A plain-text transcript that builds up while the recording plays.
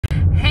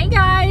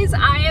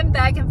I'm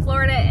back in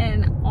Florida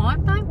and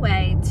on my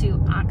way to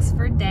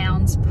Oxford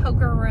Downs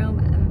Poker Room.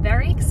 I'm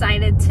very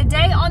excited.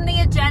 Today on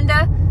the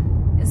agenda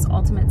is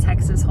Ultimate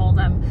Texas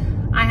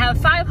Hold'em. I have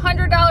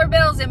 $500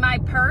 bills in my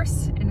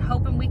purse and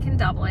hoping we can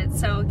double it.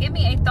 So give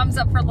me a thumbs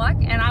up for luck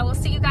and I will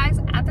see you guys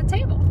at the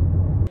table.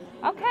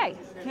 Okay,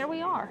 here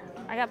we are.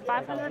 I got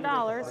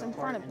 $500 in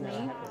front of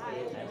me.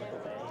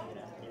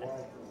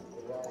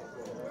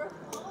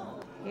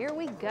 Here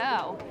we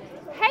go.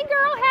 Hey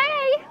girl,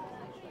 hey!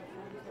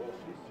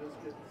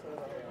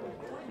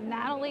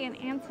 Natalie and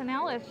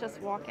Antonella is just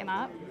walking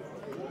up.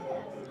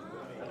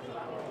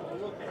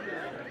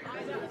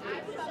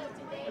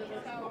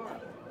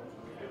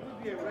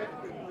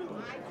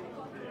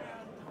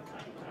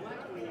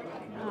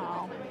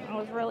 Oh, I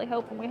was really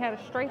hoping we had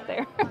a straight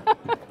there,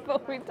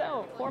 but we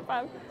don't. 4,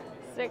 5,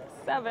 6,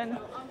 7.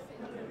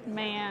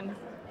 Man.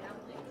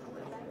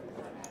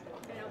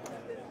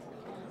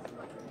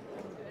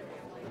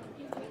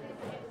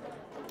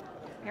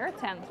 Here are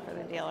 10s for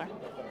the dealer.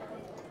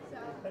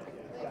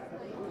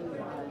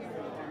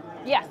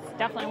 Yes,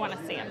 definitely want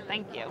to see him.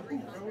 Thank you.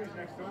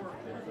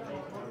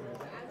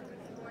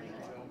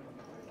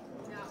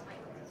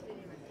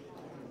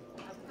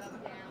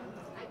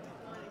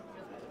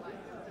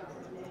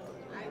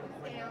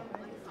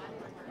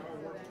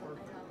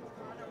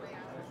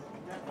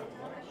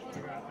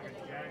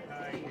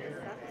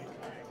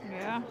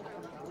 Yeah,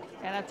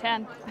 and a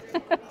 10.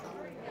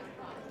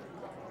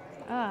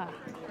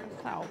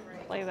 I'll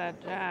play that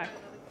jack.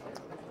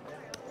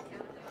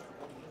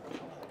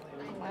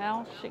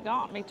 Well, she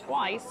got me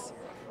twice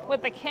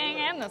with the king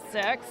and the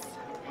 6.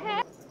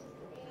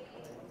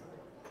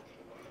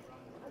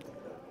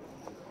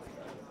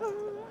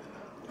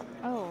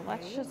 Oh,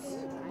 let's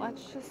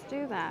just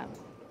do that.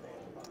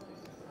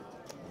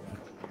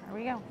 Here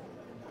we go.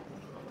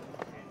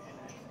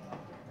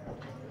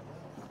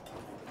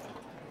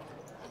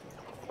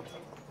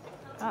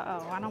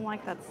 Uh-oh, I don't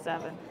like that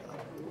 7.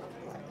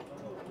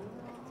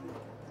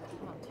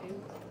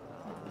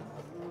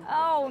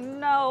 Oh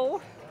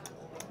no.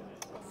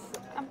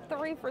 I'm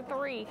 3 for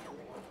 3.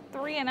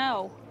 3 and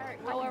 0. Right,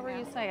 however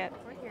you say it.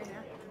 We're here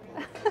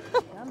now.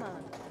 Come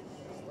on.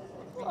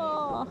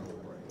 Oh.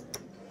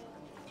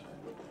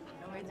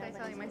 Wait till I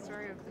tell you my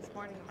story of this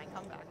morning and my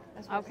comeback.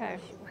 Okay.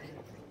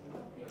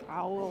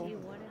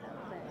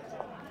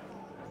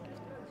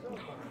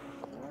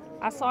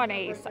 I saw an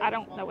ace. I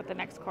don't know what the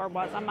next card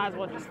was. I might as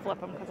well just flip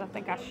them because I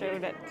think I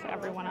showed it to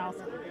everyone else.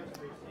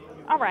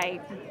 All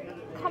right.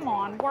 Come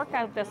on. Work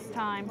out this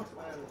time.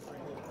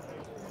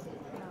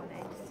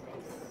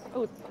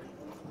 Oh,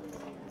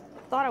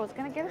 thought I was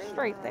going to get a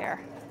straight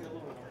there.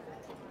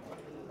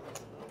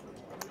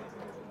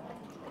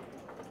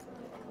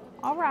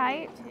 All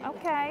right.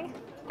 Okay.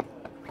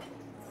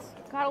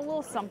 Got a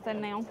little something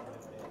now.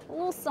 A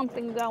little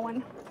something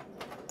going.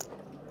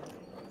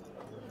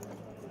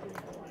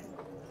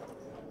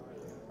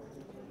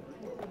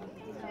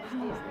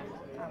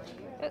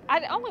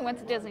 I only went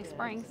to Disney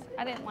Springs.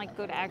 I didn't like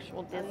go to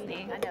actual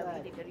Disney. I know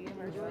you did go to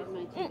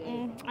Universal.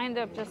 I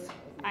ended up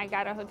I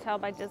got a hotel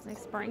by Disney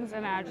Springs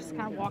and I just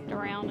kind of walked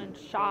around and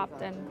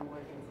shopped and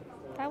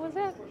that was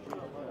it.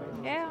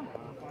 Yeah.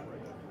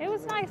 It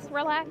was nice,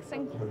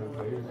 relaxing.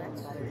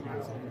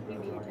 You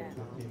needed that.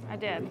 I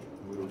did.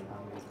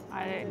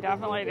 I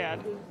definitely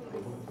did.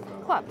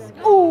 Clubs.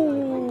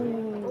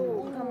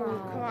 Ooh.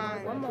 Come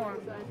on. One more.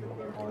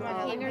 Come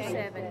on. King or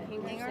 7.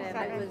 King or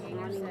 7. It was King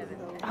or 7.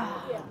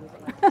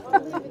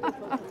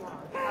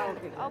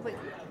 Oh, but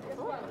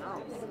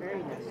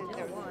very nice.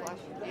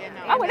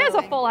 Oh, it is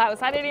a full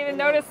house. I didn't even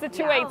notice the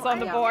 2 8s on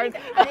the board.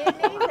 I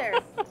didn't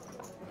either.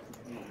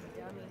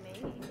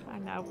 I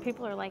know.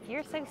 People are like,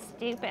 you're so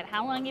stupid.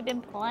 How long you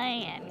been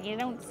playing? You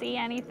don't see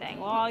anything.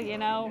 Well, you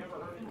know,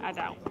 I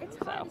don't. It's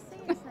hard to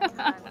see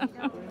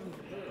sometimes.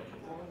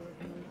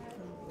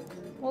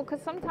 Well,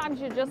 because sometimes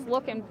you're just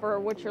looking for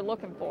what you're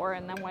looking for,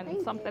 and then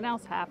when something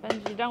else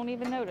happens, you don't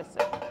even notice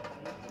it.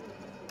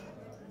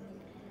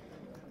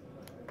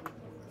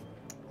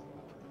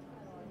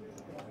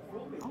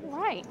 All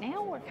right,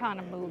 now we're kind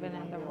of moving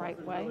in the right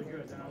way.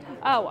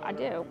 Oh, I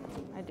do.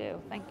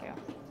 Thank you.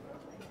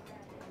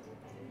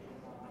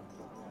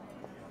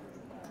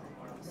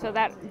 So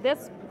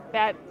this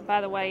bet,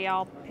 by the way,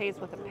 y'all, pays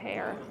with a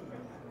pair.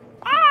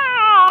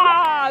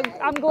 Ah!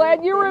 I'm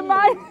glad you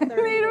reminded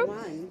me to.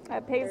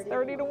 That pays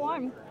 30 to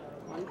 1.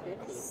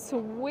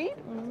 Sweet,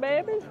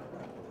 baby.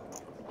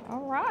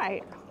 All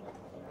right.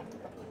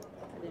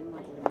 I didn't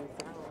want you to miss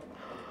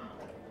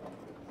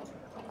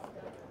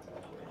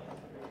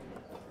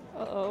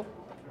out. Uh-oh.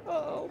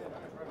 Uh-oh.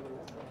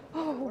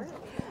 Oh,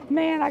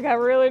 man, I got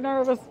really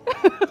nervous.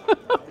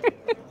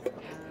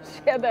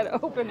 She had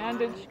that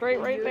open-ended straight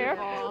right there.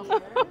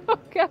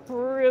 Got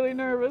really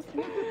nervous.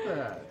 Look at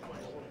that.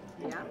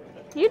 Yeah.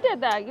 You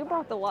did that. You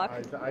brought the luck.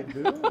 I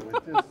do. It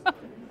just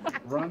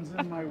runs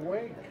in my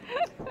wake.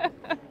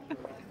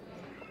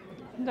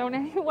 Don't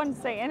anyone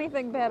say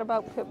anything bad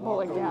about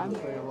Pitbull again.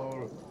 Say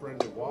hello to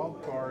friend at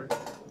Wild Card.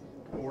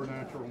 4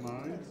 natural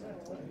 9s.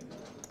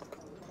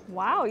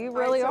 Wow, you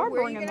really are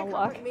bringing the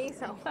luck. With me,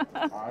 so.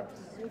 I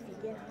If you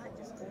get hot,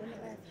 just go in the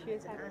bathroom. She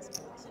was having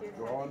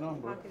draw a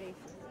number.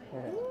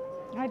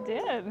 I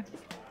did.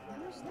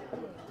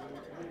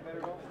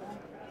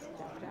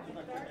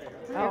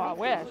 Oh, I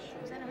wish.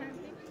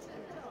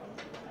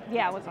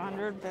 Yeah, it was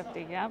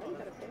 150, yep.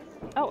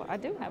 Oh, I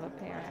do have a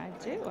pair. I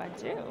do.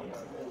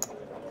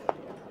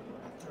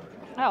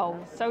 Oh,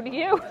 so do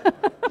you.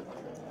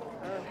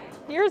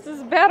 Yours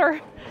is better.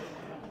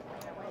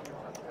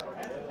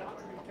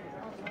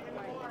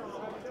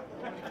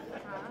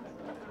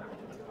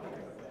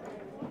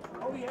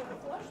 Oh, he had the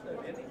flush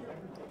though, didn't he?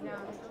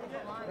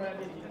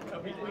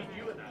 Between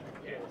you and I,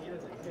 yeah, he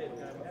doesn't hit.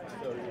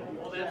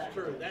 Well, that's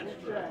true.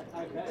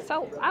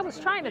 So I was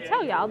trying to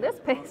tell y'all, this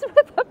pays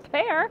with a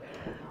pair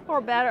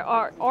or better,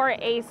 or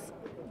ace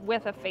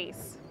with a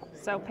face.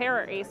 So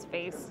pair or ace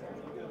face.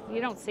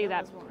 You don't see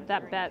that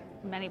bet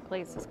many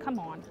places. Come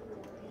on.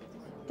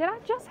 Did I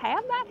just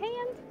have that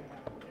hand?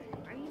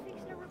 Are you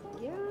fixing to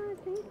record? Yeah, I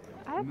think.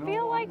 I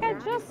feel like I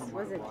just,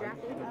 Was it Jack?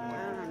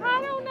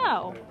 I don't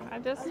know. I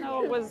just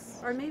know it was,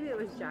 Or maybe it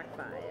was Jack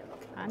 5.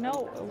 I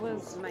know it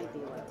was, Might be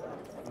low.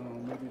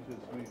 Maybe it's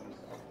just me.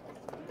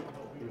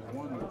 There's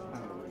one that's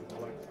kind of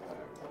reflects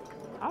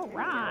back. all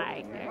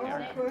right. There.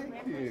 Oh,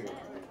 thank you.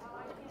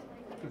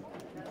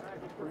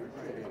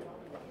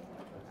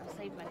 I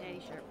saved my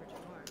daddy shirt for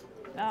tomorrow.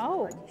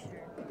 Oh,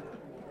 T-shirt.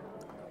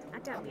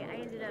 I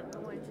ended up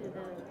going to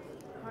the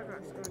Hard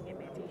Rock store and getting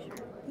me a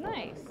t-shirt.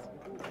 nice. $32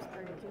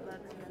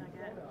 and then I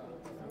got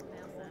something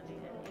else that I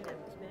needed. Ended up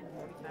spending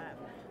 45.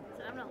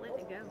 So I'm not letting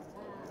it go.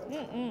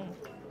 Mm-mm.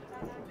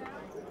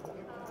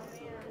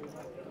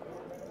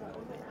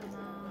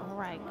 All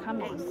right,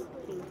 come on.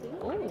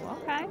 Oh,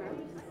 okay.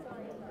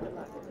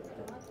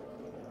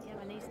 Yeah,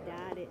 my niece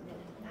dyed it and then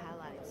the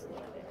highlights of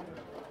it.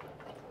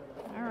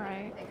 All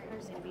right.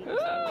 Hers in beach.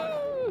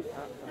 Ooh,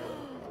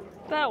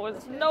 that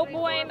was no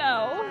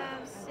bueno.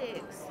 5,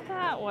 6.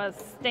 That was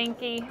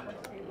stinky.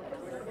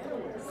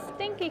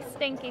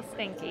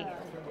 Stinky.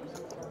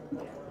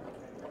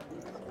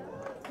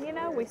 You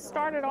know, we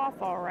started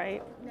off all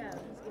right. No,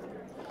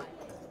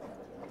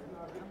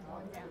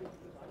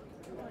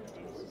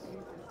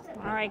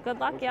 All right, good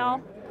luck, y'all.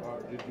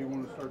 Did you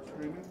want to start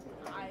streaming?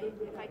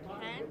 if I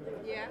can.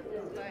 Yeah,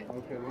 but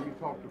Okay, let me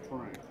talk to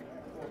Frank.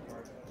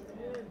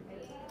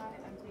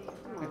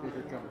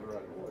 Here comes the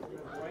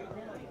right.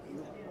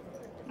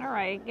 All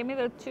right, give me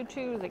the 2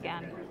 2s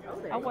again.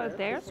 Oh, well,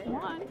 there's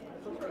one.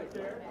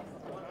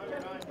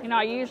 You know,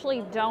 I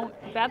usually don't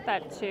bet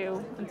that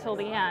 2 until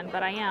the end,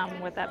 but I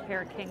am with that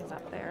pair of kings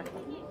up there.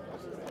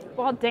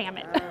 Well, damn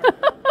it.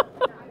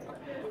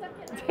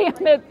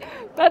 Damn it.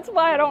 That's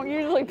why I don't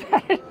usually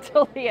bet it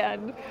until the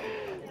end.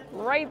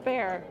 Right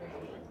there.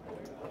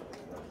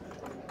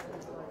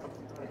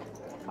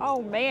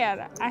 Oh,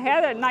 man. I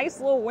had a nice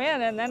little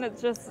win, and then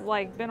it's just,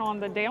 like, been on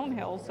the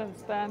downhill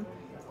since then.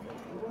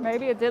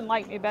 Maybe it didn't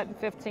like me betting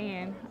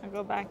 15. I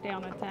go back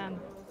down to 10.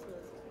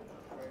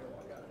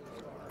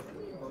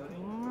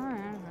 All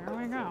right, here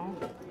we go.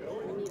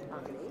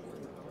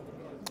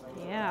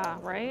 Yeah,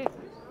 right?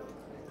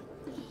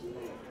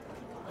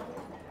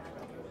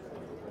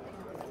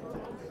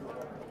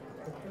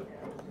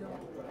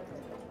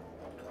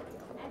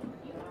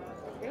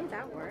 Okay,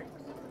 that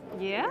works.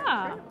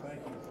 Yeah.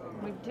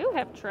 We do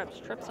have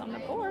trips on the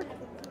board.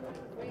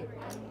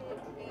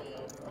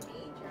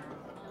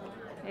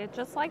 It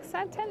just like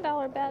said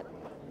 $10 bet.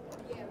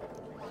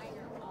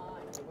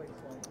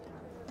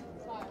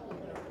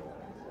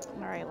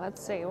 All right,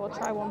 let's see. We'll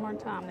try one more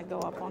time to go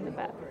up on the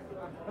bet.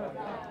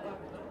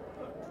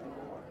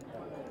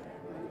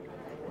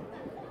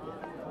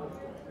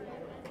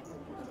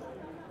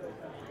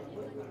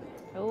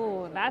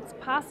 Oh, that's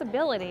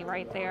possibility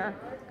right there.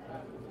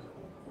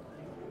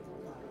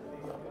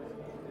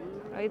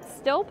 It's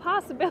still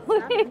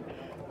possibility.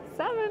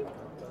 7.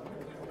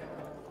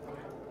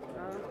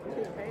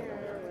 Two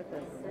pair with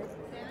a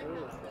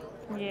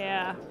 6.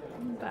 Yeah,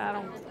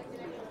 that'll.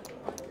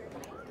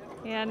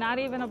 Yeah, not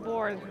even a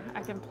board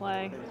I can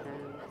play.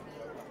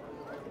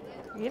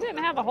 You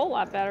didn't have a whole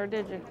lot better,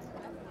 did you?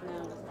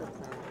 No,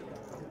 just the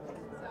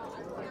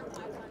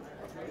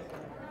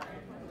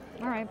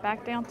 10. All right,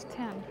 back down to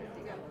 10.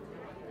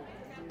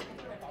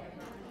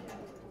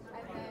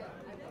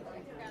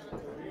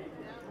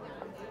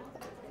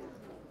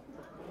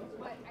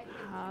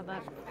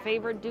 That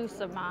favorite deuce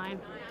of mine.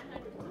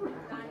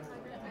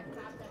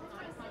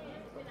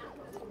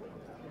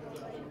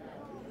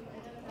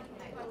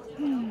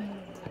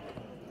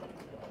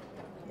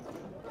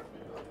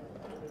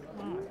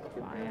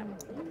 I am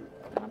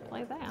gonna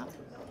play that.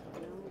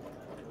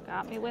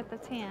 Got me with the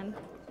 10.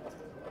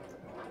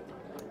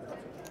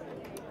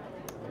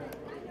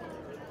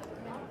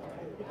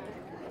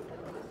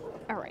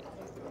 All right,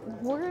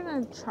 we're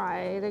gonna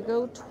try to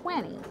go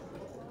 20.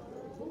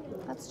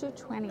 Let's do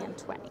 20 and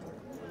 20.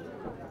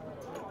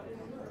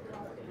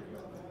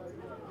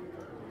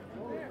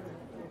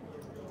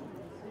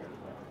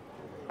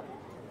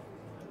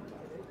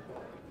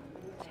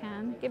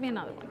 Give me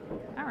another one.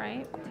 All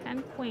right,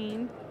 10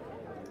 queen.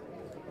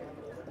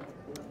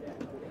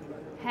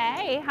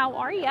 Hey, how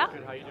are you?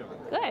 Good, how you doing?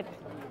 Good.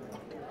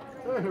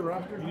 Hey,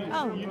 Roger.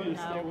 Oh, You need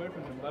to stay no. away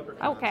from the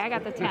leprechauns. Okay, I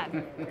got the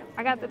 10.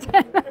 I got the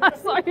 10. I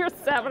saw your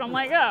 7. I'm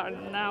like, oh,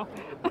 no.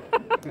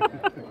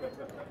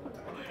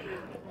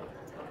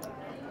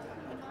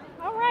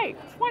 All right,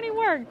 20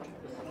 worked.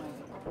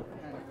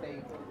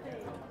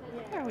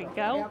 There we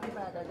go.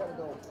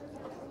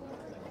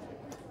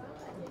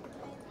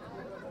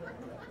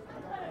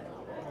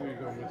 Here you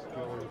go, Miss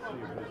Kelly.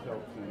 See if this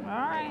helps you. All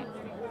right.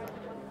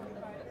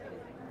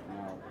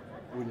 Now,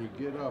 when you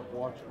get up,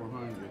 watch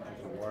behind you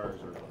because the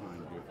wires are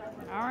behind you.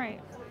 All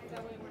right.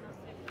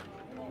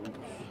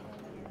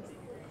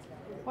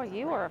 Boy,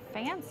 you are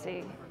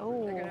fancy.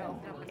 Oh,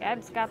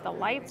 Ed's got the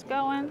lights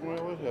going.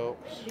 Well, it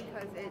helps.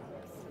 Because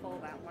it's full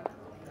that one.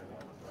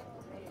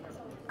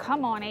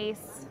 Come on,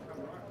 Ace.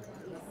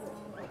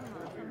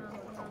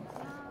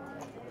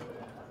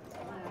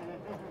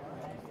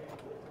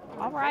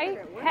 All right.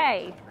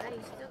 Hey,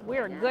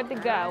 we're good to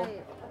go.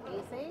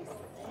 Ace.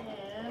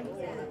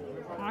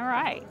 All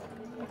right.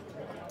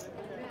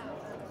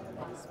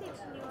 He's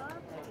fixing you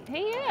up. He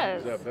Is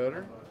is. that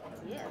better?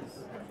 Yes.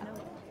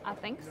 No, I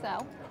think so.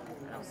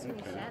 I don't see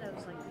any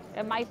shadows like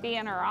It might be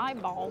in her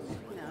eyeballs.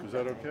 Is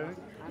that okay?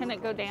 Can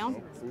it go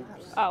down?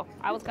 Oops. Oh,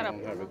 I was I gonna.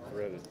 don't have it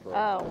threaded Oh,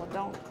 properly.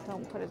 well,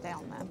 don't put it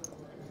down then.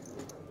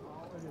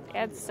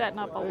 Ed's setting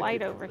up a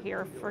light over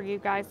here for you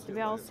guys to be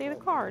able to see the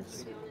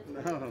cards. No.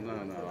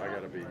 I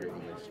gotta be here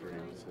when they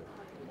stream. So.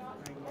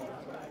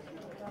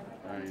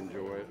 I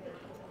enjoy it.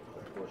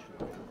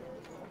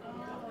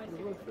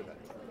 You live for that.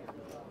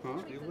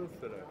 Huh? You live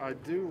for that. I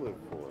do live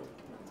for it.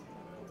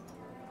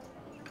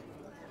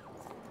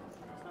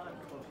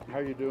 How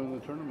you doing in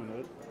the tournament,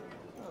 Ed?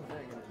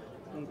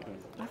 Okay.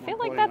 I feel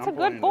like that's a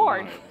good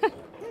board.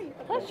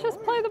 Let's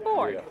just play the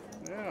board.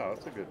 Yeah,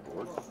 that's a good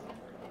board.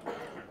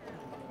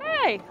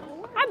 Hey,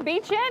 I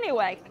beat you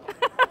anyway.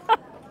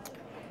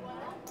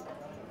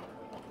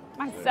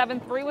 My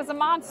 7-3 was a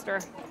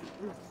monster.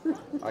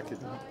 I could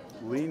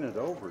lean it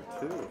over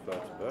too if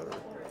that's better.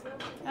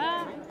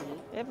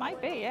 It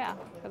might be, yeah,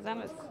 because then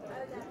it's.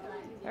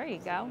 There you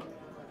go.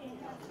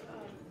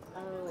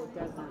 Oh, it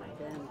doesn't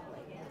bend.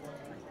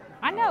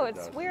 I know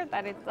it's weird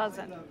that it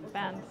doesn't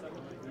bend.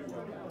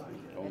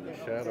 On the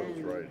shadows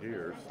right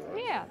here, so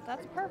Yeah,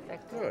 that's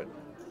perfect. good.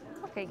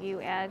 Look at you,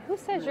 Ed. Who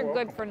says you're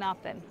good for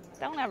nothing?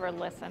 Don't ever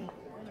listen.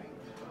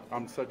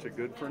 I'm such a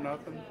good for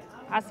nothing.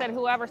 I said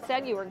whoever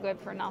said you were good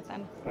for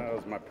nothing. That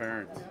was my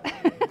parents.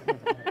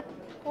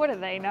 What do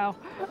they know?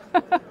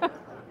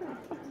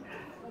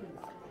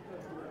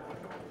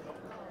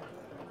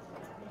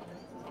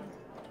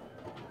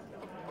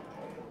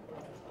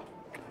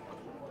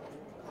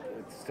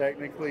 It's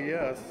technically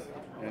yes,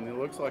 and it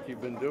looks like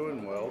you've been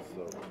doing well,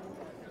 so.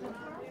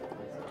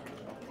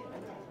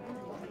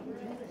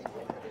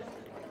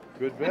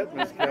 Good bet,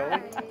 Miss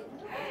Kelly.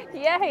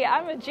 Yay,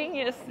 I'm a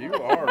genius. You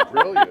are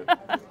brilliant.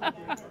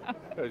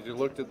 As you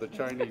looked at the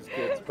Chinese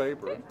kid's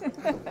paper.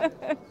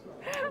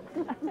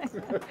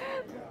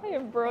 I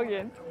am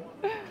brilliant.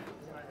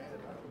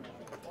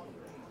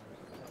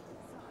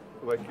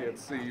 Well, I can't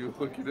see you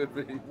looking at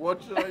me.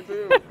 What should I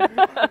do?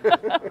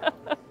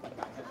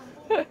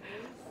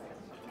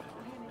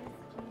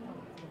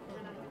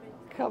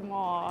 Come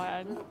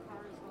on.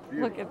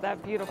 Look at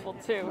that beautiful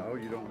two. No,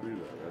 you don't do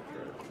that. That's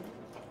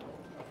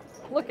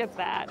right. Look at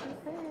that.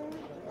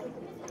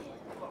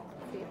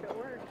 See if it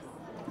works.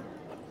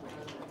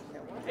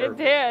 It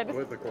did.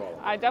 With the quality.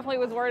 I definitely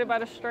was worried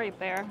about a straight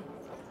there.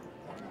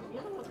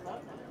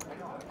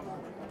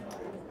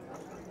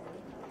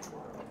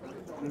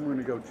 I'm going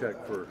to go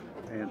check for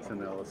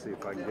Antonella, see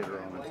if I can get her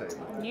on the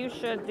table. You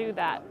should do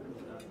that.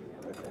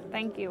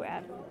 Thank you,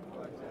 Ed.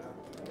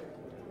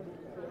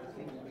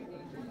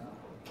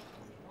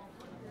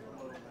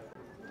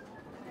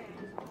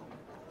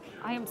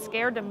 I am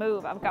scared to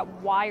move. I've got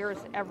wires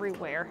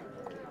everywhere.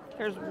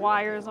 There's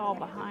wires all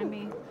behind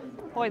me.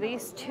 Boy,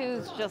 these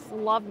twos just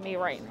love me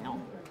right now.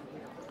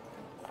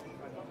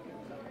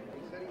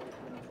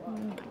 Oh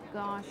my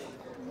gosh.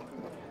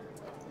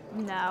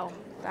 No,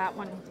 that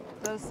one,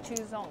 those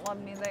twos don't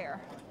love me there.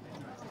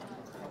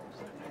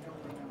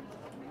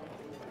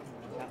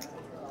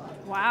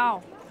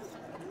 Wow.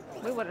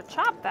 We would have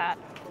chopped that.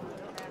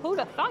 Who'd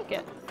have thunk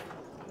it?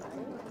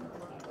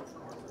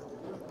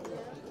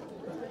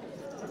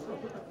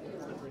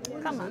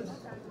 Come on,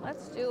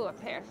 let's do a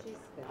pair.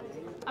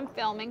 I'm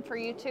filming for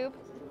YouTube.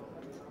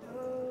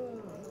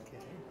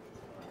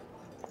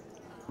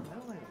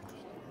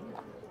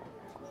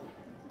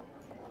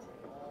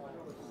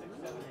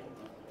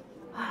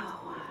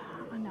 Oh,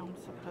 I know I'm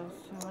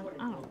supposed to.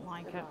 I don't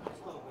like it.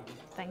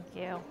 Thank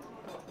you.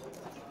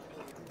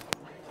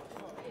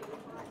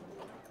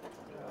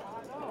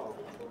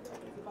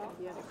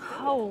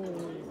 Oh,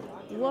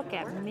 look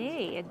at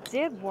me. It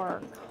did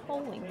work.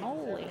 Holy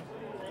moly.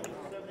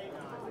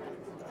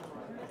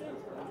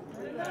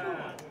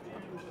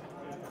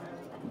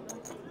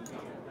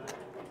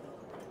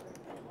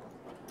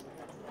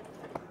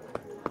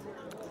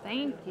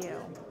 Thank you.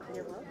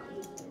 You're welcome.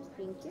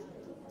 Thank you.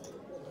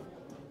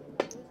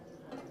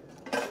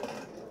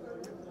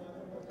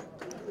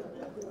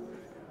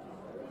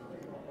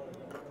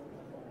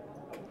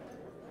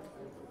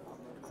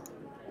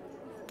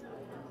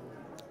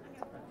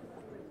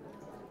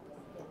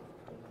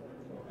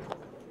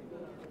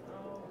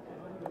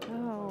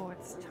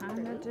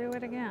 do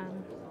it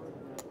again.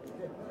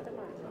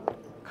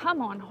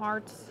 Come on,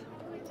 hearts.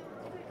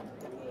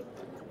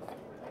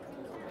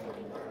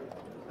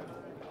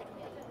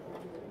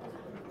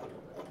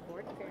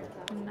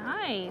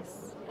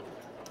 Nice.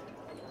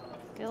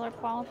 Dealer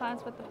qualifies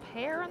with the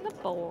pair and the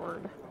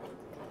board.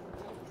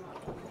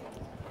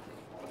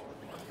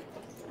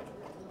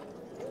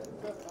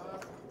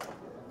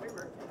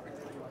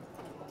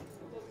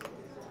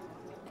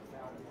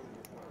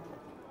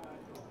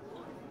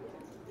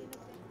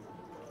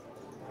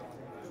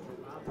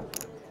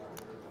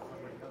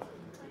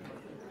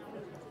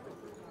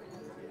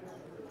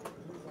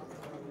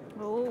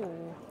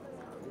 Oh,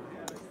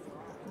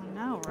 I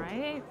know,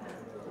 right?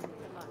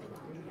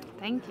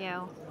 Thank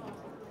you.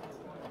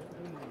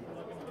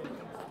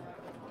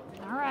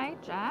 All right,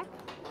 Jack.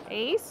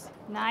 Ace,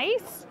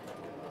 nice.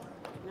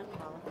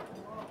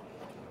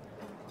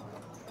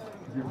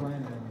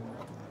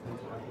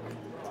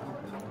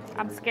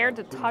 I'm scared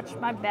to touch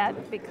my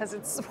bed because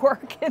it's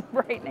working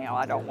right now.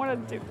 I don't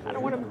want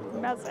to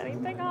mess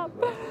anything up.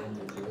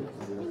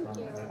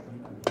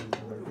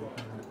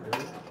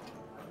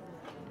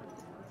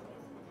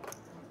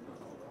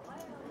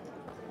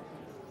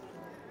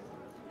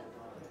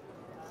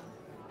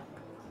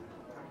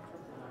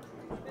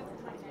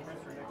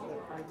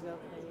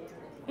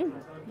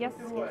 Yes,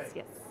 yes,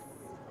 yes.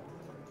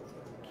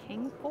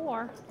 King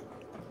 4.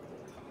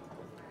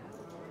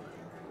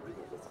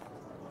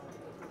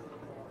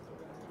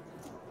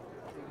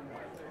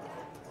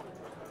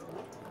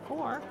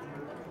 4.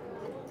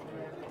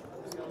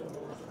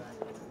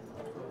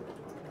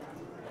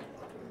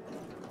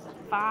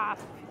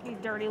 Five. You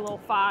dirty little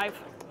 5.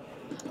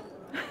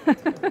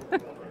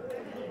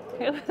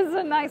 It was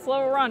a nice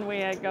little run we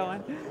had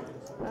going.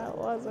 That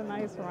was a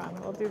nice run.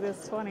 We'll do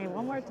this 20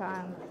 one more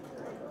time.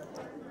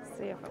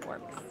 See if it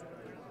works.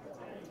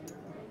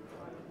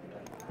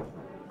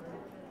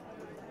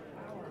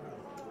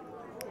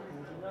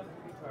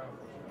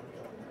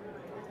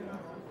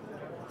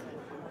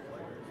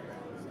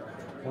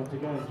 Once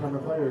again,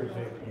 tournament players,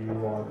 if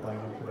you are playing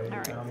in today's All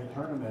right. county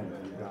tournament,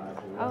 you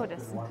got Oh,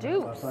 this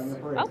deuce.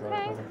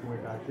 Okay.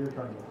 Back to your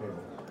tournament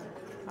tables.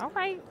 All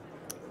right.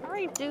 All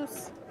right,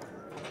 deuce.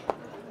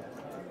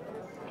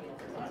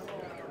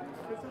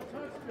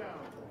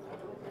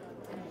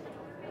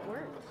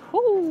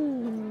 Oh,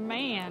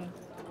 man.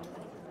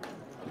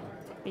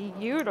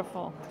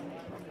 Beautiful.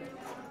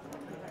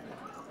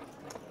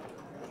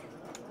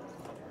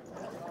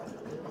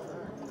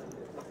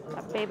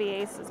 That baby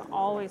ace is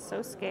always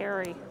so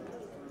scary.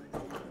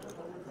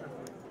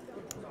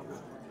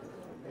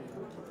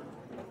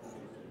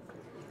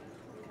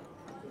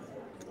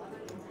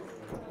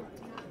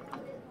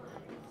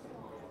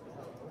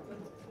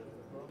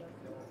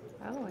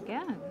 Oh,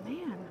 again,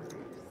 man.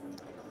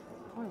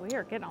 Boy, we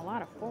are getting a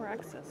lot of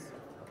 4Xs.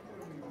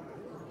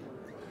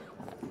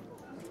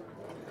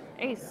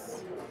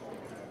 Ace.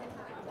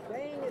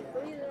 Dang, it's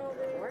freezing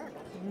over here.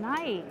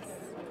 Nice.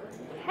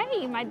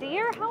 Hey, my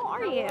dear, how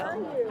are you?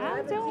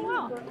 I'm doing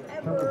well.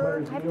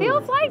 It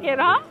feels like it,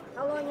 huh?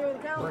 How long you in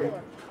town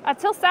for?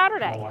 Until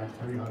Saturday. Line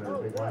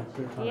 300, big line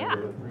 600, Yeah.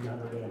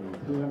 300 in.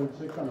 300,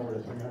 600, with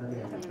a 300 in.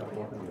 You start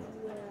walking in.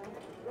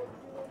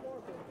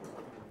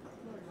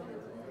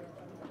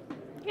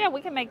 Yeah, we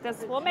can make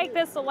this. We'll make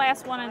this the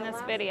last one in this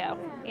video.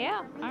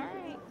 Yeah, all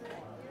right.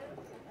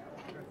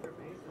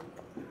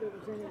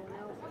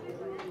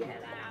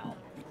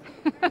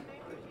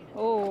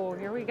 Oh,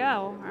 here we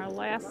go. Our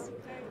last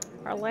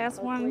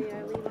one.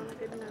 Yeah, leave on a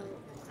good note.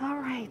 All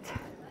right.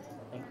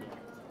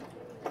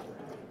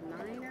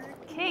 Niner.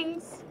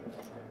 Kings.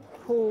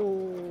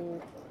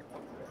 Oh.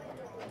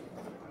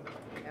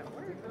 That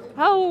worked.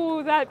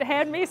 Oh, that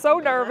had me so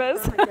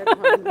nervous. That's not a good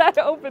one. That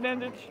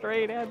open-ended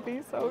straight had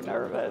me so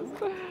nervous.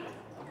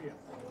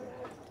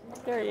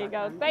 There you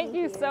go. Thank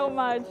you so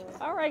much.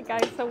 All right,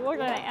 guys, so we're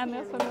going to end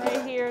this one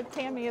right here.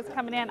 Tammy is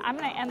coming in. I'm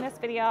going to end this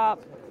video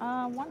up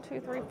 1,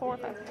 2, 3, 4,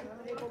 5,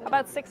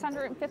 about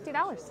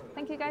 $650.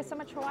 Thank you guys so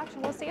much for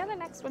watching. We'll see you on the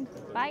next one.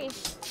 Bye.